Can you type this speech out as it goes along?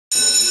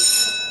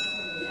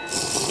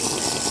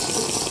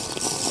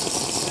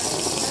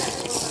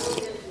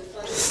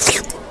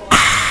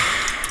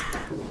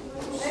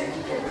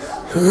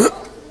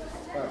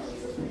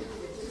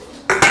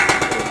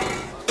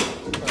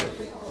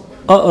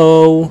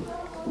Uh-oh.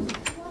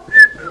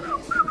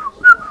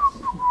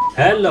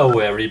 Hello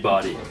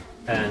everybody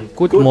and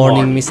Good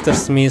morning, Mr.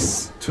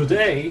 Smith.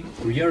 Today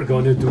we are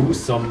gonna do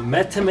some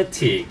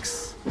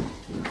mathematics.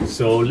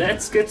 So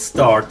let's get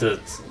started.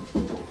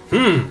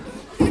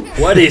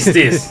 What is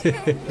this?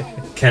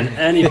 Can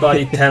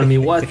anybody tell me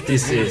what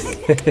this is?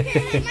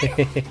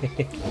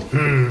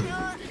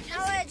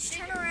 Alex,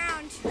 turn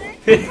around.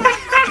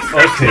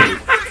 Okay,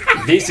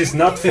 this is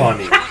not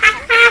funny.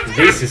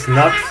 This is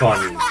not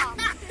funny.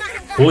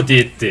 Who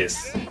did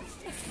this?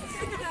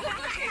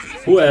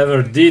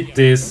 Whoever did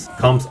this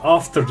comes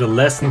after the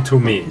lesson to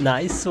me.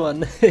 Nice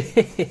one.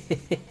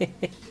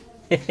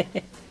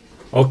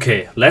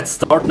 Okay, let's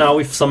start now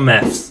with some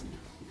maths.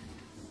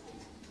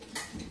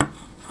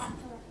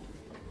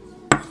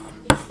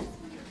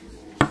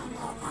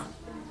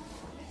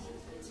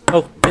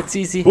 Oh, it's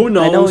easy. Who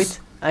knows I know it.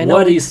 I know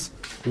what it. is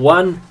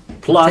 1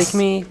 plus Take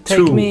me.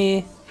 2? Take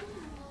me.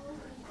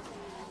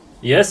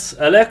 Yes,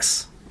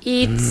 Alex?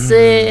 It's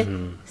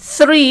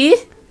 3.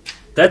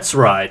 That's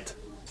right.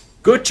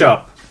 Good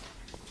job.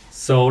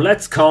 So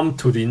let's come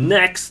to the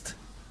next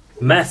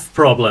math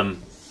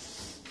problem.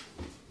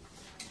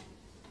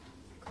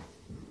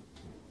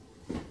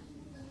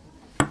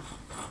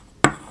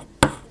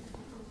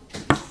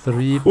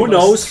 Three. Who plus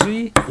knows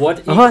 3?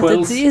 what Oh,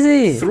 equals that's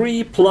easy.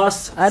 3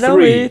 plus I know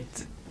 3?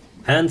 it.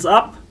 Hands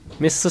up.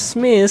 Mr.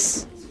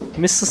 Smith.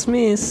 Mr.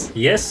 Smith.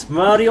 Yes,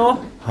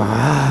 Mario?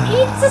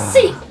 It's a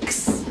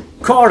 6.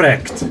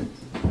 Correct.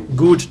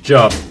 Good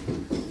job.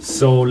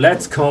 So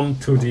let's come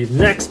to the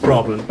next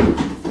problem.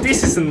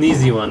 This is an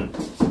easy one.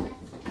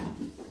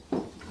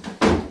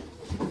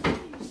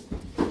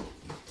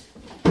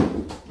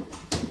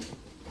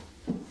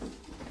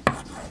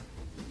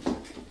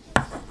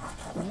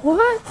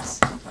 What?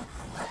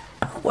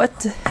 What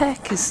the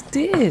heck is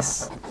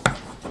this?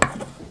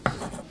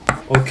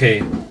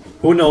 Okay,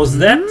 who knows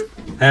that?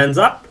 Hands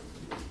up.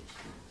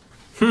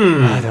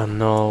 I don't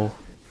know.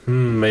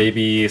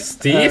 Maybe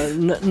Steve?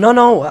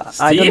 No, I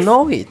Steve? don't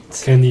know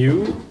it. Can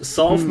you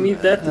solve me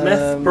that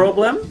math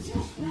problem?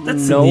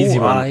 That's No, an easy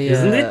one,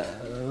 isn't it?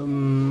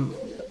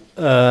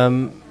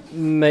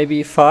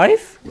 Maybe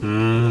 5?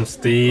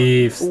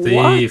 Steve,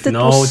 What? That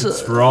no, was,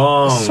 that's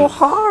wrong. So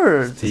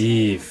hard.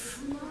 Steve,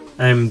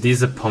 I'm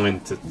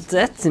disappointed.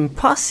 That's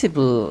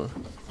impossible.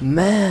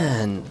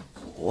 Man,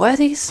 what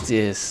is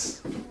this?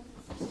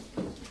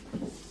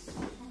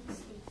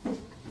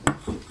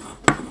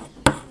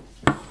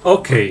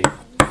 Okay,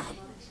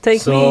 Take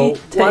so me,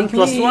 1 take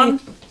plus me. 1,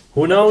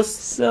 who knows?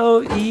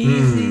 So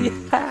easy.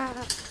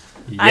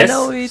 Yes, I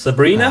know it.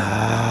 Sabrina?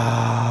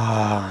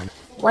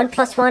 1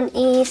 plus 1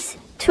 is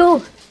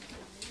 2.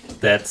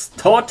 That's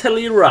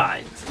totally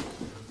right.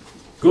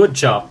 Good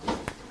job.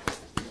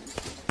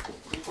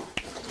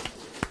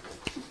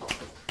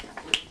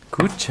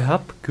 Good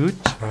job, good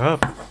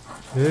job.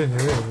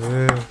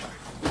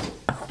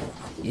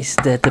 Is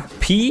that a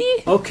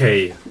P?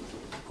 Okay,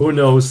 who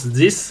knows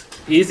this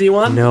easy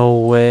one? No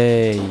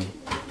way.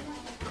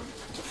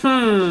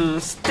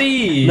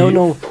 Steve.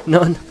 No.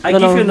 I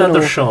give you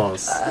another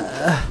chance.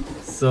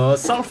 So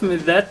solve me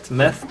that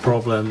math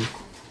problem.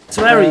 It's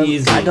very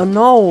easy. I don't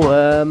know.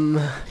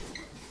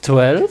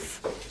 12?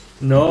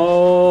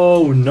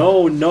 No.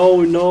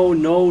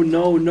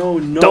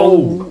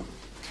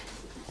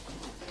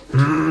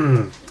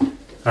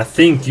 I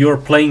think you're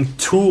playing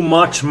too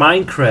much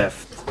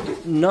Minecraft.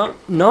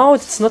 No,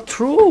 it's not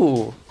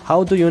true.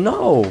 How do you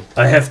know?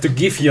 I have to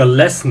give you a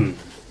lesson.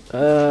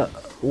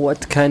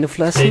 What kind of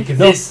lesson? Take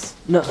this.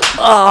 No.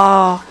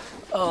 Ah.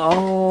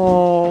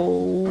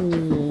 Oh.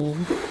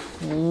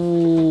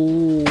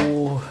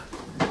 Ooh.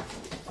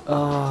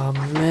 Oh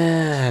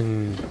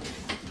man.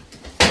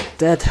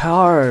 That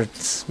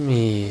hurts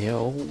me.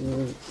 Oh.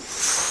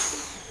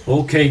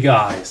 Okay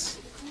guys,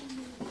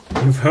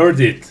 you've heard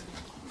it.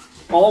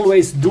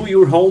 Always do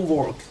your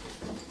homework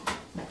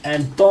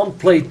and don't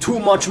play too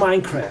much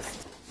Minecraft.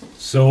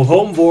 So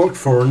homework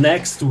for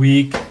next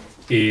week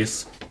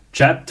is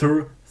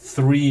chapter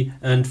 3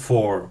 and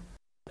 4.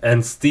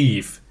 And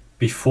Steve,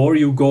 before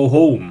you go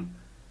home,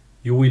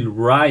 you will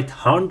write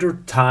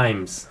 100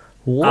 times.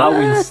 What? I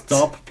will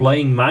stop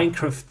playing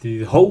Minecraft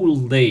the whole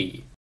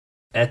day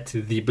at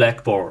the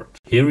blackboard.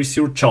 Here is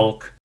your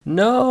chalk.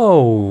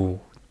 No.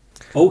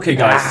 Okay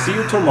guys, see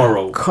you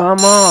tomorrow. Come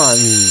on.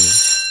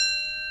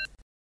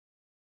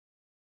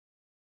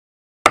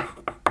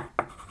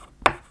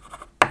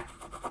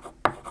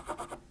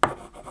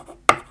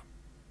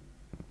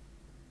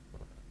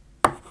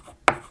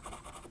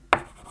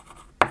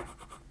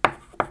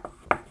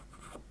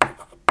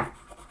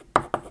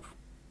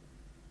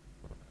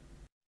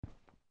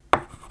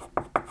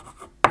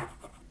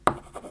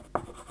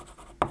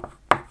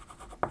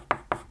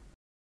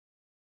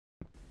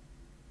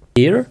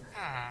 Here?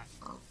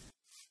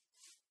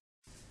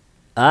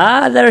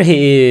 Ah, there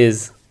he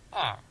is.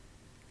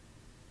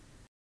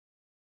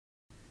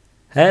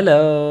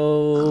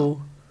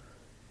 Hello.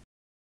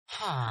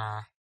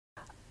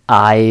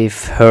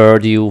 I've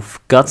heard you've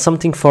got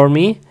something for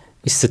me.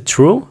 Is it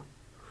true?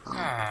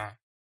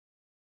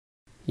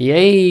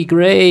 Yay,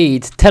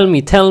 great. Tell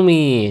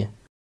me.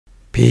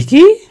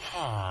 Piggy?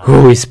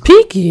 Who is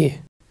Piggy?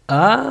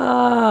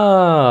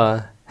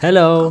 Ah,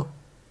 hello.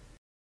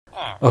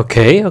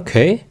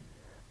 Okay.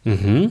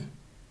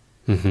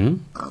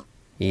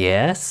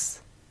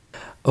 Yes.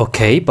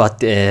 Okay,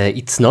 but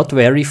it's not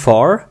very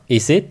far,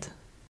 is it?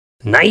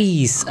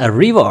 Nice, a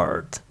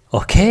reward.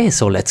 Okay,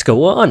 so let's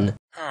go on.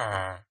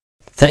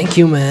 Thank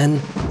you,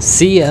 man.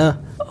 See ya.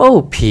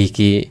 Oh,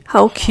 Piggy,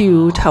 how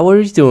cute. How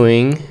are you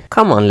doing?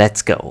 Come on,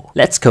 let's go.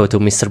 Let's go to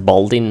Mr.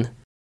 Baldin.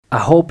 I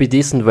hope it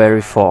isn't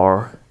very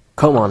far.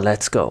 Come on,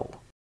 let's go.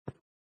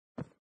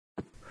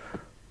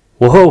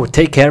 Whoa,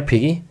 take care,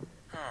 Piggy.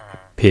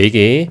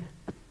 Piggy,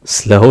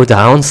 slow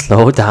down.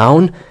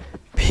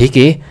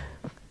 Piggy,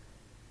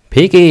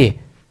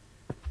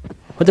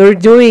 what are you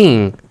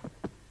doing?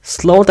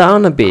 Slow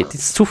down a bit,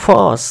 it's too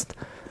fast.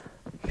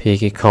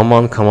 Piggy, come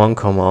on.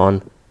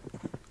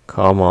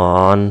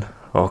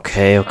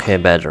 Okay,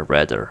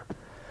 better.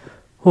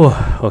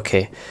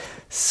 Okay,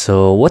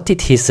 so what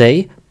did he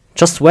say?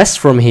 Just west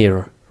from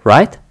here,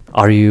 right?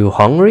 Are you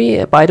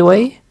hungry, by the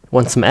way?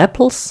 Want some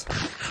apples?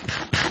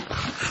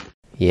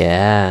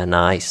 Yeah,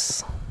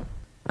 nice.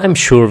 I'm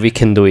sure we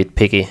can do it,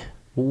 Piggy.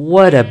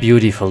 What a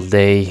beautiful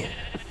day.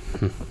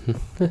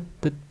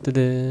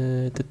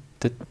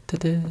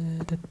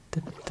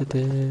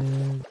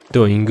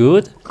 Doing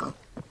good?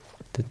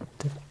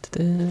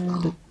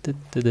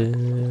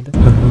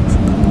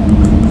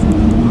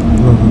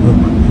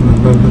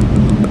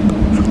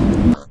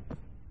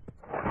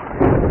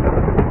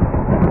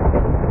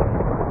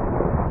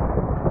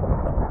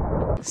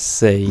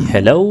 Say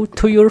hello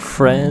to your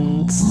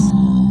friends.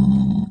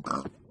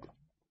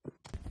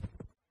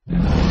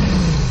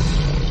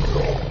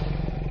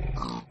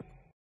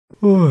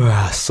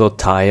 So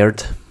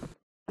tired.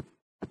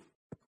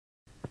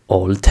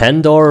 Old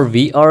Tendor,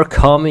 we are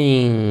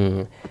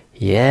coming.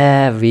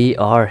 Yeah, we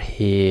are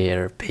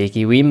here.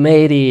 Piggy, we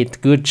made it.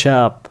 Good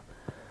job.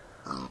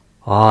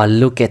 Oh,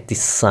 look at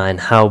this sign.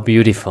 How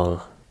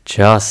beautiful.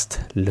 Just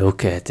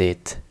look at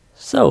it.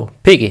 So,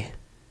 Piggy,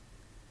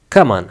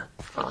 come on.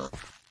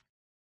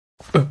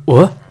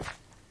 What?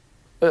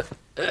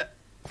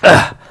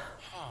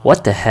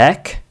 What the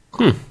heck?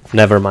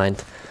 Never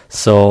mind.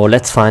 So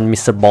let's find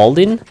Mr.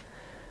 Baldin.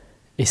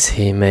 Is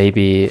he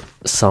maybe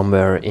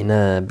somewhere in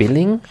a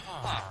building?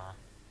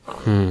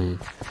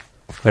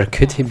 Where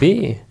could he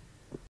be?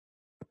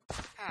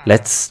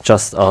 Let's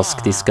just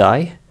ask this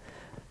guy.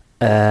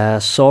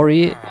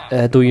 Sorry,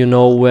 do you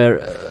know where...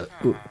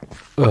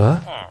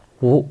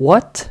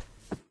 what?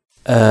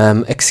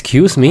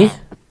 Excuse me?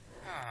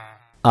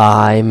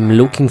 I'm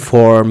looking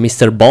for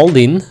Mr.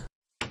 Baldin.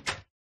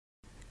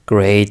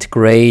 Great,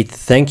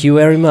 thank you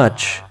very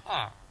much.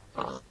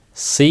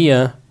 See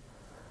ya.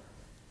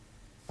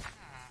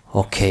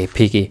 Okay,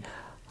 Piggy,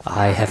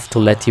 I have to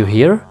let you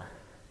here.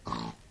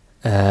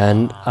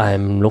 And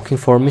I'm looking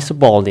for Mr.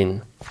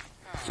 Baldin.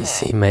 Is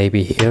he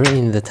maybe here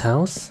in the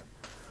house?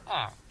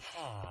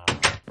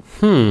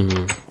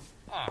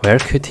 Where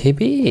could he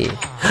be?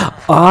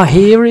 Ah,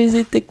 here is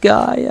it, the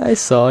guy. I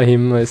saw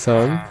him.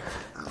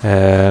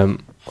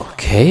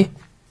 Okay.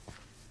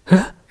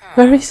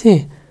 Where is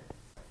he?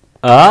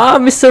 Ah,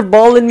 Mr.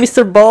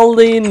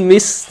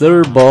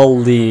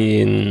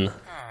 Baldin.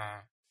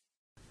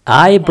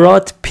 I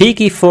brought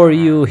Piggy for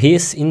you.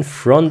 He's in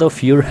front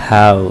of your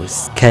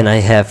house. Can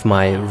I have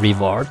my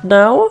reward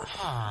now?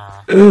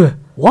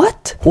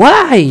 What?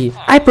 Why?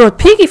 I brought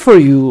Piggy for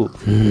you.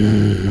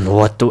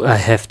 What do I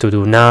have to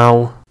do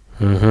now?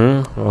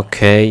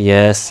 Okay,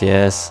 yes.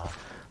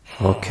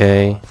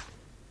 Okay,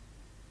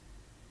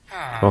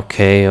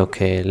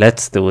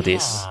 let's do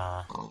this.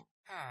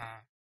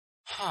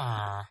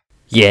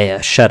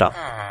 Yeah, shut up.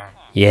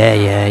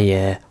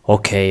 Yeah.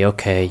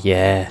 Okay,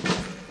 yeah.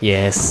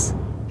 Yes.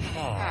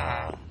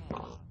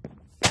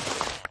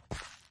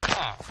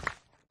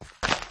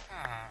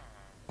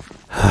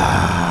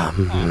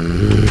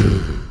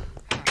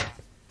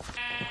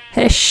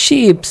 Hey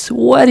sheeps,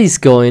 what is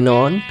going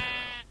on?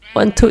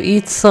 Want to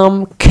eat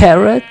some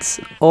carrots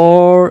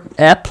or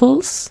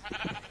apples?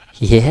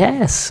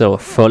 Yeah, so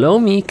follow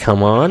me,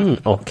 come on.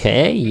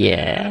 Okay,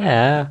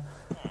 yeah.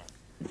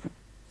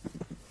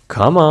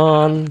 Come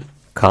on,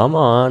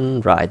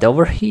 right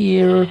over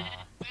here.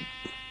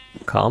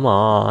 Come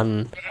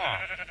on.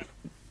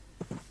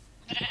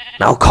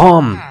 Now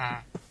come.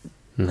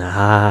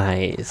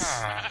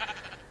 Nice.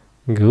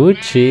 Good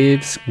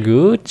chips.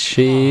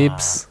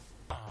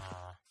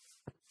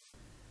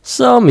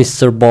 So,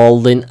 Mr.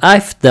 Baldin,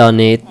 I've done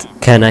it.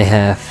 Can I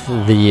have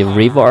the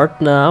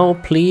reward now,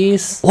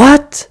 please?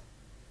 What?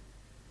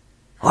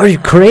 Are you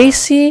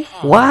crazy?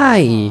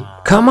 Why?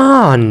 Come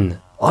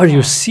on. Are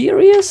you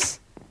serious?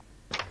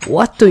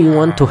 What do you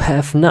want to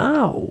have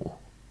now?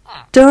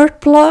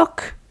 Dirt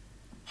block?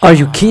 Are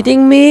you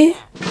kidding me?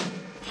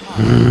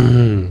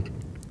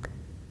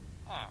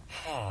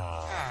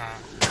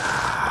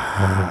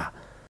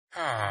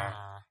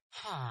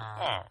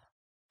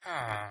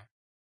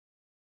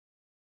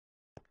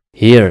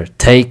 Here,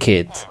 take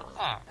it.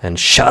 And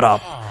shut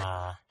up.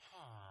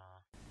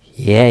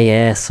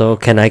 Yeah, so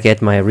can I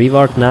get my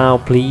reward now,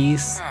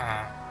 please?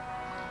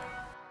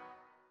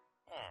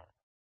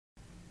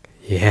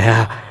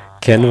 Yeah,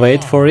 can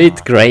wait for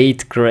it.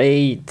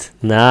 Great.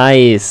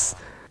 Nice.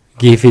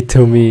 Give it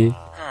to me.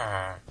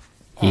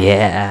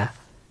 Yeah.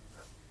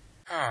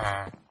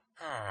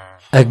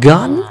 A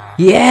gun?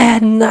 Yeah,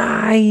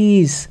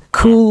 nice.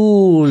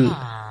 Cool.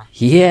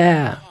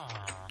 Yeah.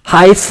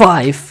 High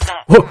five.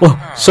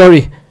 Oh,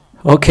 sorry.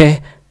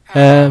 Okay.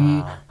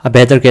 I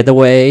better get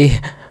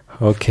away.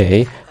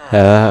 Okay.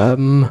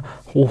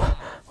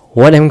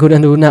 What am I gonna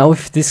do now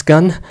with this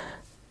gun?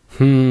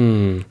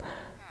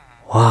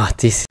 Wow,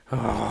 this.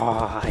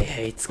 Oh, I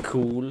hate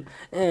school.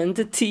 And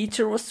the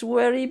teacher was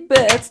very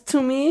bad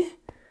to me.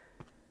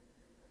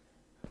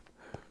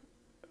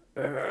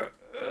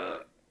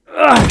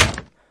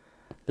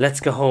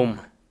 Let's go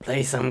home.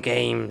 Play some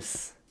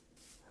games.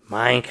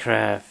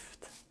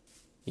 Minecraft.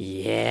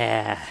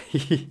 Yeah.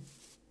 I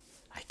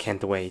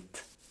can't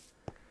wait.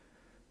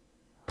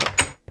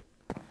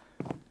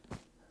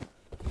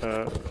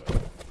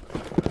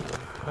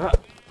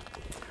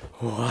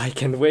 Oh, I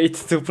can't wait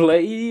to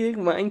play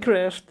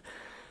Minecraft.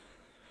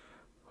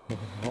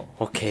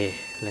 Okay,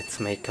 let's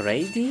make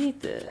ready.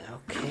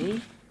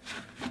 Okay.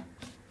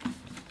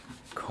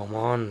 Come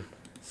on.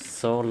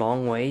 So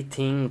long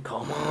waiting.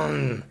 Come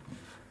on.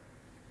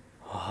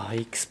 Oh,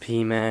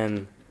 XP,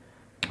 man.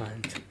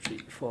 1, 2, 3,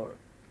 4,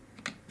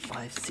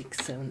 5,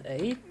 6, 7,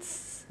 8.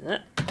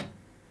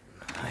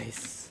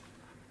 Nice.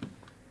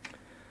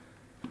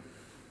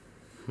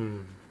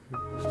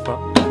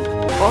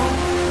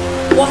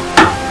 What? What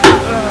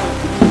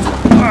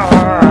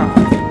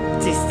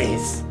is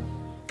this?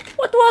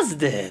 What was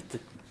that?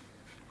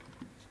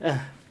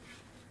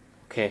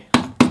 Okay,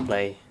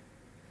 play.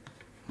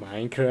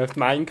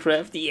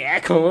 Minecraft. Yeah,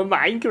 come on,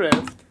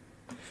 Minecraft.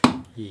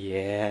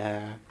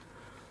 Yeah.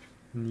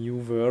 New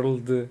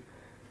world.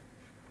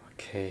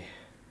 Okay.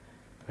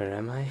 Where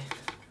am I?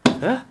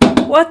 Huh?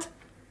 What?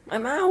 My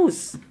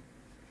mouse!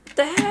 What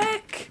the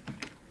heck?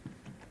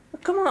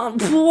 Come on!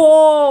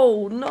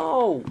 Whoa!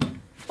 No!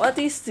 What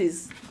is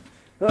this?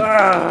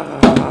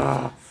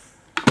 Wow!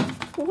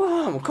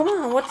 Come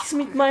on! What is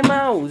with my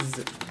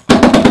mouse?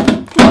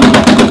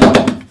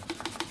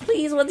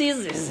 Please, what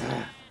is this?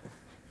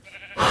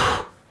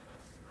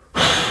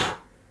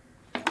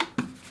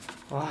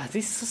 Oh,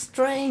 this is so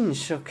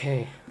strange.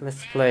 Okay,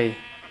 let's play.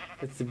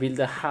 Let's build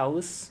a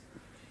house.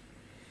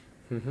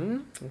 We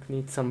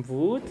need some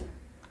wood.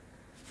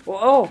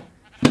 Oh,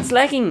 it's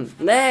lagging.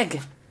 Lag.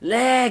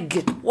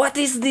 What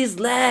is this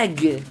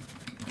lag?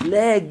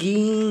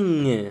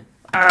 Lagging.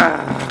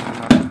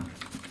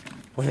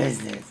 What is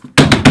this?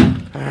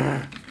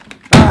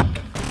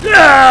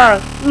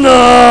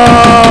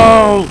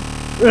 No!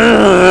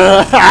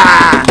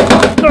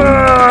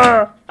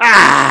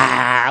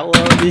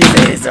 What is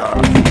this?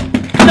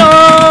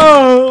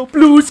 No!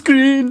 Blue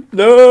screen!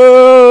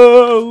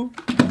 No!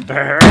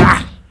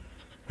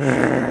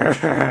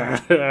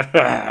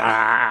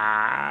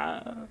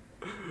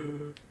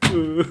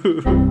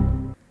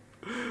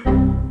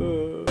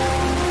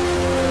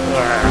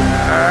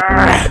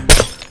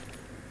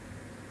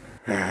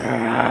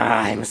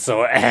 I'm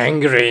so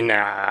angry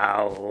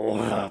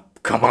now.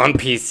 Come on,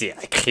 PC,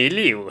 I kill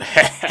you.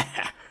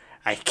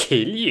 I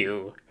kill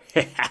you.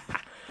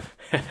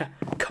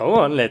 Come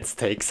on, let's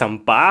take some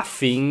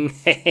bathing.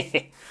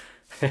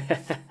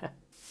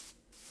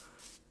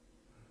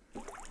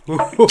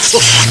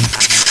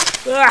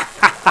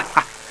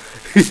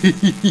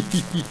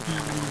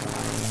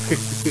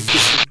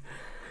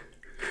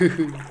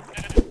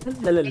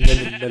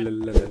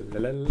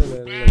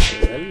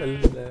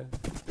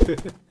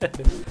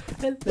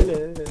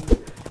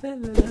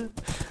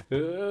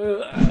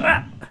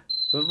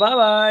 Bye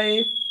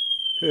bye.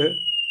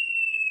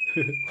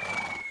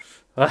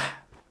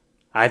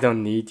 I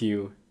don't need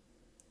you.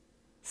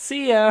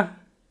 See ya.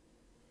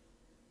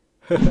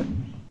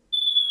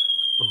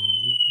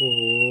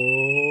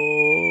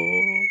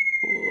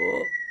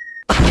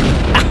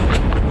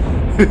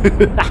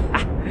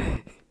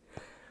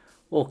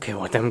 Okay,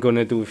 what I'm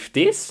gonna do with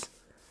this?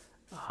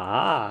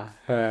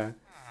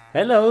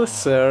 Hello,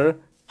 sir.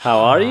 How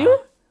are you?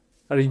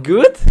 Are you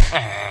good?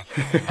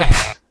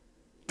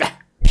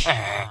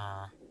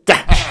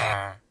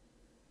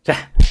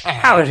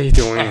 How are you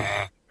doing?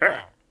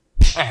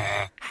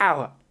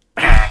 How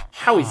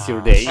is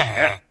your day?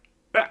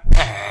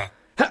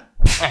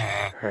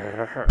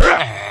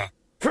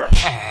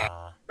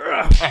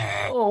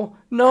 Oh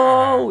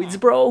no, it's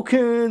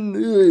broken.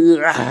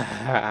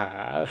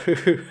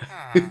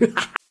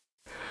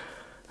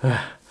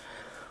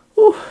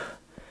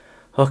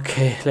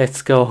 Okay,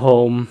 let's go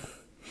home.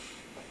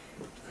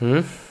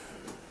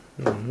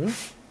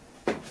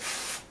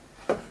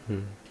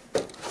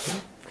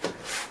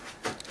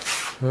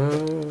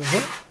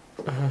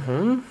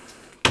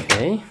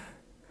 Okay.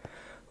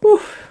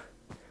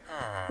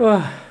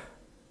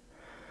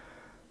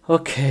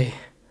 Okay.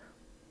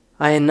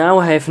 I now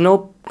have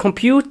no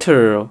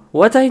computer.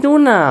 What I do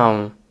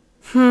now?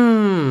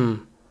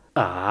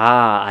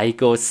 I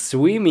go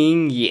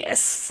swimming,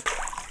 yes.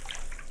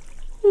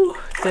 Ooh,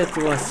 that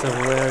was a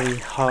very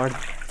hard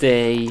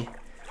day.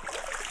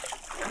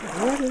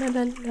 La la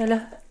la la la.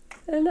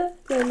 La la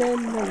la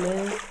la la.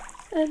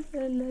 La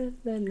la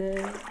la la.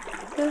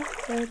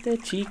 The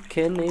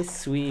chicken is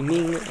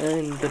swimming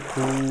in the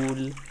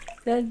pool.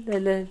 La la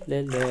la la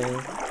la.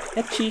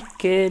 A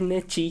chicken, la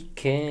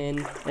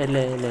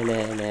la la la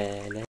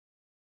la.